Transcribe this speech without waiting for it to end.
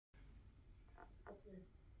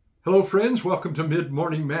Hello friends, welcome to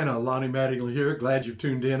Mid-Morning Manna. Lonnie Mattingly here. Glad you've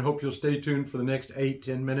tuned in. Hope you'll stay tuned for the next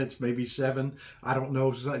 8-10 minutes, maybe 7. I don't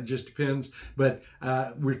know, it just depends. But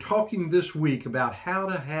we're talking this week about how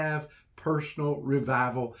to have personal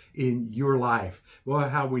revival in your life. Well,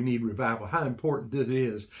 how we need revival, how important it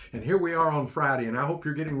is. And here we are on Friday, and I hope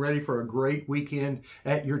you're getting ready for a great weekend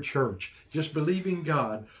at your church. Just believing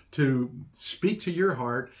God to speak to your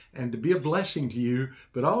heart and to be a blessing to you,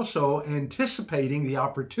 but also anticipating the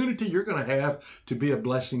opportunity you're going to have to be a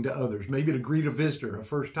blessing to others. Maybe to greet a visitor, a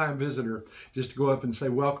first-time visitor, just to go up and say,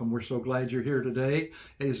 welcome, we're so glad you're here today.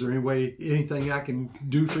 Is there anything I can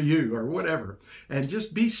do for you or whatever? And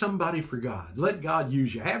just be somebody for God. Let God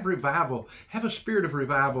use you. Have revival. Have a spirit of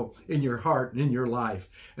revival in your heart and in your life.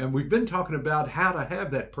 And we've been talking about how to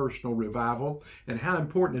have that personal revival and how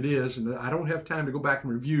important it is. And I don't have time to go back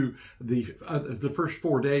and review the first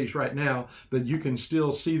 4 days right now, but you can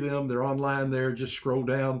still see them. They're online there. Just scroll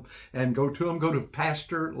down and go to them. Go to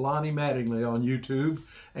Pastor Lonnie Mattingly on YouTube,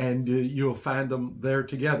 and you'll find them there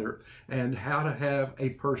together. And how to have a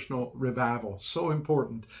personal revival. So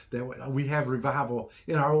important that we have revival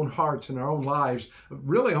in our own hearts, in our own lives,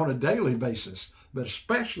 really on a daily basis. But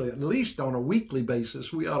especially, at least on a weekly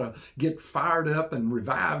basis, we ought to get fired up and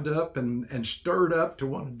revived up and stirred up to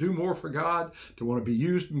want to do more for God, to want to be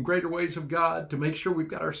used in greater ways of God, to make sure we've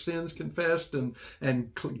got our sins confessed and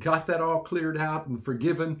got that all cleared out and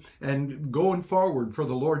forgiven and going forward for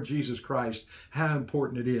the Lord Jesus Christ. How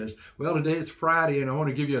important it is. Well, today it's Friday, and I want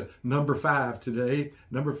to give you number 5 today.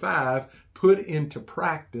 Number 5, put into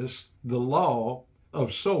practice the law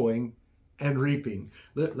of sowing and reaping.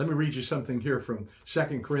 Let me read you something here from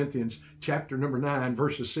 2 Corinthians chapter number 9,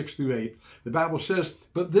 verses 6 through 8. The Bible says,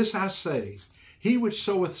 "But this I say, he which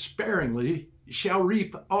soweth sparingly shall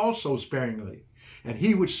reap also sparingly, and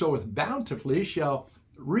he which soweth bountifully shall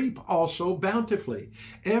reap also bountifully.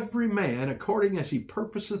 Every man according as he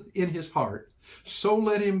purposeth in his heart, so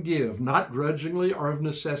let him give, not grudgingly or of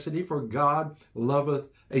necessity, for God loveth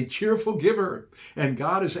a cheerful giver. And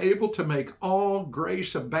God is able to make all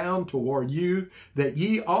grace abound toward you, that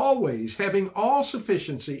ye always, having all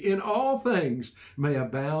sufficiency in all things, may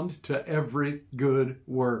abound to every good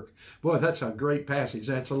work." Boy, that's a great passage.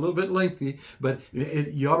 That's a little bit lengthy, but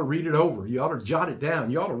you ought to read it over. You ought to jot it down.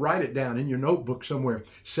 You ought to write it down in your notebook somewhere.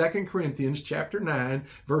 2 Corinthians chapter 9,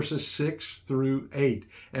 verses 6 through 8.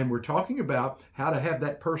 And we're talking about how to have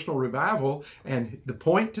that personal revival. And the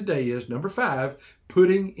point today is, number 5,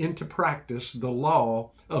 putting into practice the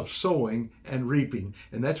law of sowing and reaping.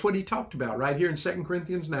 And that's what he talked about right here in 2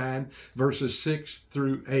 Corinthians 9, verses 6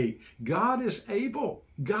 through 8. God is able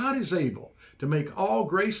to make all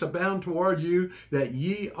grace abound toward you, that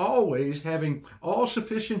ye always, having all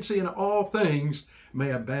sufficiency in all things,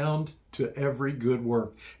 may abound to every good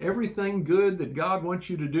work. Everything good that God wants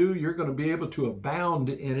you to do, you're going to be able to abound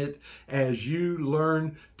in it as you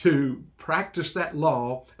learn to practice that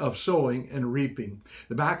law of sowing and reaping.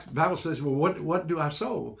 The Bible says, well, what do I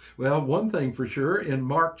sow? Well, one thing for sure, in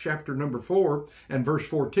Mark chapter number 4 and verse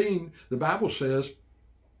 14, the Bible says,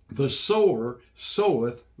 "The sower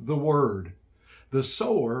soweth the word." The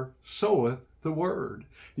sower soweth the word.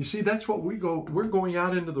 You see, that's what we're going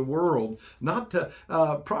out into the world, not to,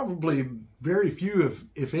 probably very few,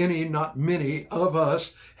 if any, not many of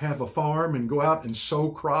us have a farm and go out and sow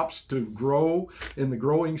crops to grow in the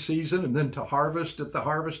growing season and then to harvest at the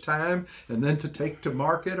harvest time and then to take to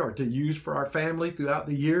market or to use for our family throughout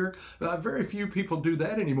the year. Very few people do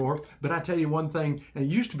that anymore. But I tell you one thing, it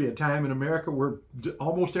used to be a time in America where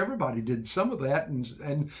almost everybody did some of that,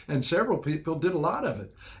 and several people did a lot of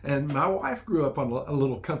it. And my wife grew up on a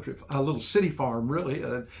little city farm, really,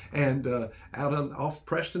 and out off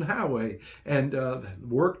Preston Highway, and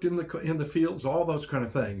worked in the fields, all those kind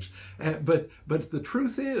of things. But the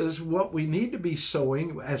truth is, what we need to be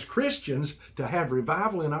sowing as Christians to have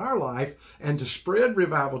revival in our life and to spread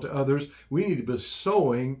revival to others, we need to be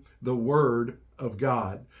sowing the word of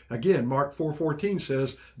God. Again, Mark 4:14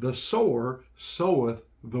 says, "The sower soweth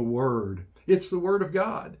the word." It's the word of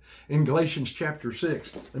God. In Galatians chapter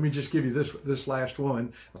 6, let me just give you this last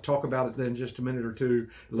one. I'll talk about it then just a minute or two,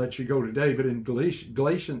 let you go today. But in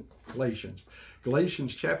Galatians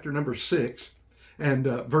chapter number 6 and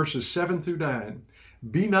verses 7 through 9,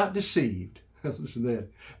 "Be not deceived." Listen to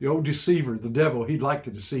that. The old deceiver, the devil, he'd like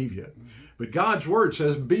to deceive you. But God's word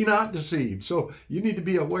says, be not deceived. So you need to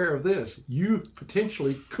be aware of this. You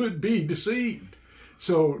potentially could be deceived.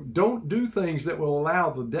 So don't do things that will allow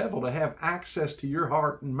the devil to have access to your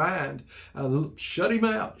heart and mind. Shut him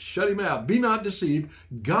out. Shut him out. Be not deceived.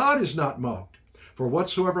 God is not mocked. For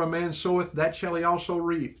whatsoever a man soweth, that shall he also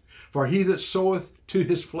reap. For he that soweth to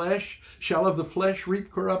his flesh shall of the flesh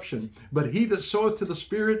reap corruption. But he that soweth to the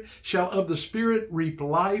Spirit shall of the Spirit reap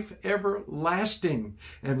life everlasting.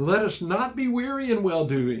 And let us not be weary in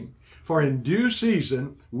well-doing, for in due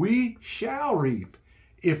season we shall reap,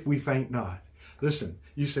 if we faint not. Listen,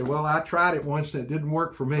 you say, well, I tried it once and it didn't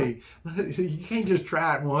work for me. You can't just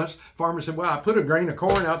try it once. Farmer said, well, I put a grain of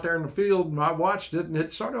corn out there in the field and I watched it and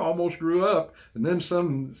it sort of almost grew up. And then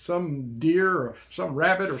some deer or some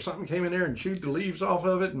rabbit or something came in there and chewed the leaves off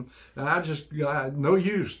of it. And no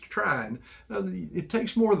use trying. It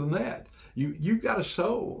takes more than that. You've got to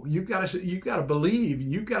sow. You've got to believe.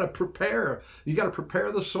 You've got to prepare. You got to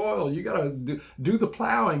prepare the soil. You got to do the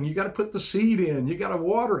plowing. You got to put the seed in. You got to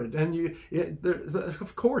water it. And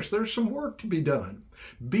of course, there's some work to be done.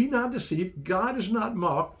 Be not deceived. God is not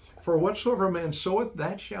mocked. For whatsoever a man soweth,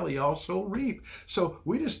 that shall he also reap. So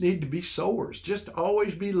we just need to be sowers. Just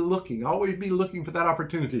always be looking for that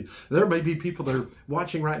opportunity. There may be people that are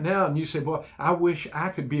watching right now and you say, boy, I wish I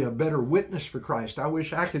could be a better witness for Christ. I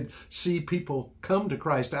wish I could see people come to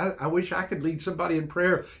Christ. I wish I could lead somebody in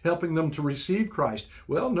prayer, helping them to receive Christ.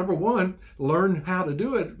 Well, number one, learn how to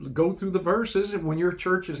do it. Go through the verses. And when your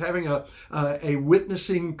church is having a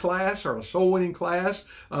witnessing class or a soul winning class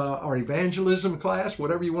or evangelism class,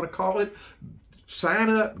 whatever you want to call it, sign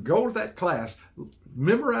up, go to that class,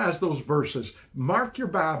 memorize those verses, mark your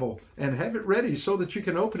Bible and have it ready so that you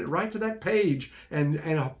can open it right to that page and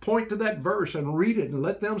point to that verse and read it and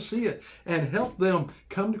let them see it and help them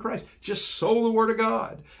come to Christ. Just sow the Word of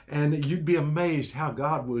God and you'd be amazed how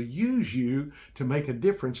God will use you to make a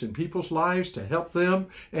difference in people's lives, to help them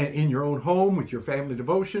in your own home with your family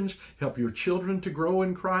devotions, help your children to grow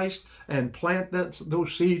in Christ and plant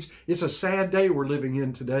those seeds. It's a sad day we're living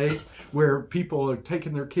in today where people are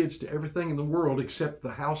taking their kids to everything in the world except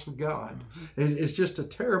the house of God. It's just a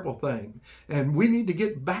terrible thing. And we need to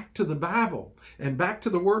get back to the Bible and back to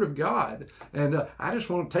the Word of God. And I just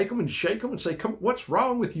want to take them and shake them and say, come, what's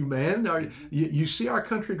wrong with you, man? You see our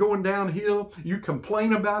country going downhill. You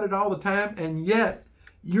complain about it all the time. And yet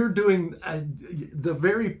you're doing the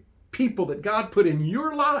very people that God put in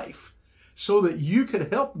your life so that you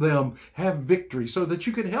could help them have victory, so that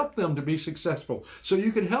you could help them to be successful, so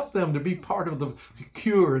you could help them to be part of the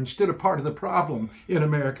cure instead of part of the problem in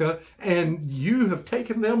America. And you have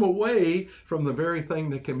taken them away from the very thing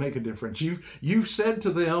that can make a difference. You've said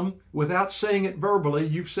to them, without saying it verbally,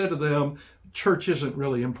 you've said to them, church isn't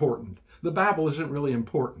really important. The Bible isn't really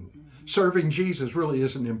important. Serving Jesus really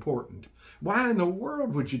isn't important. Why in the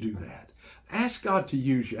world would you do that? Ask God to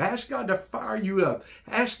use you. Ask God to fire you up.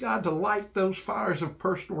 Ask God to light those fires of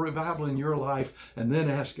personal revival in your life, and then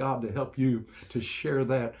ask God to help you to share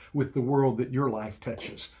that with the world that your life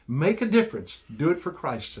touches. Make a difference. Do it for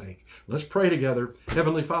Christ's sake. Let's pray together.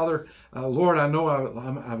 Heavenly Father, Lord, I know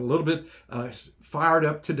I'm a little bit fired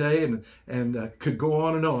up today and could go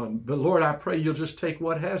on. But Lord, I pray you'll just take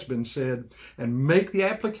what has been said and make the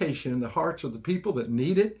application in the hearts of the people that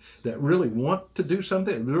need it, that really want to do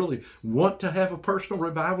something, that really want to have a personal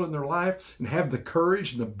revival in their life and have the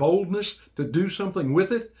courage and the boldness to do something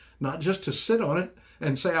with it, not just to sit on it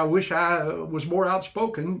and say, I wish I was more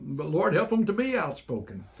outspoken, but Lord, help them to be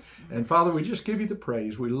outspoken. And Father, we just give you the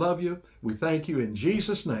praise. We love you. We thank you in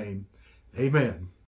Jesus' name. Amen.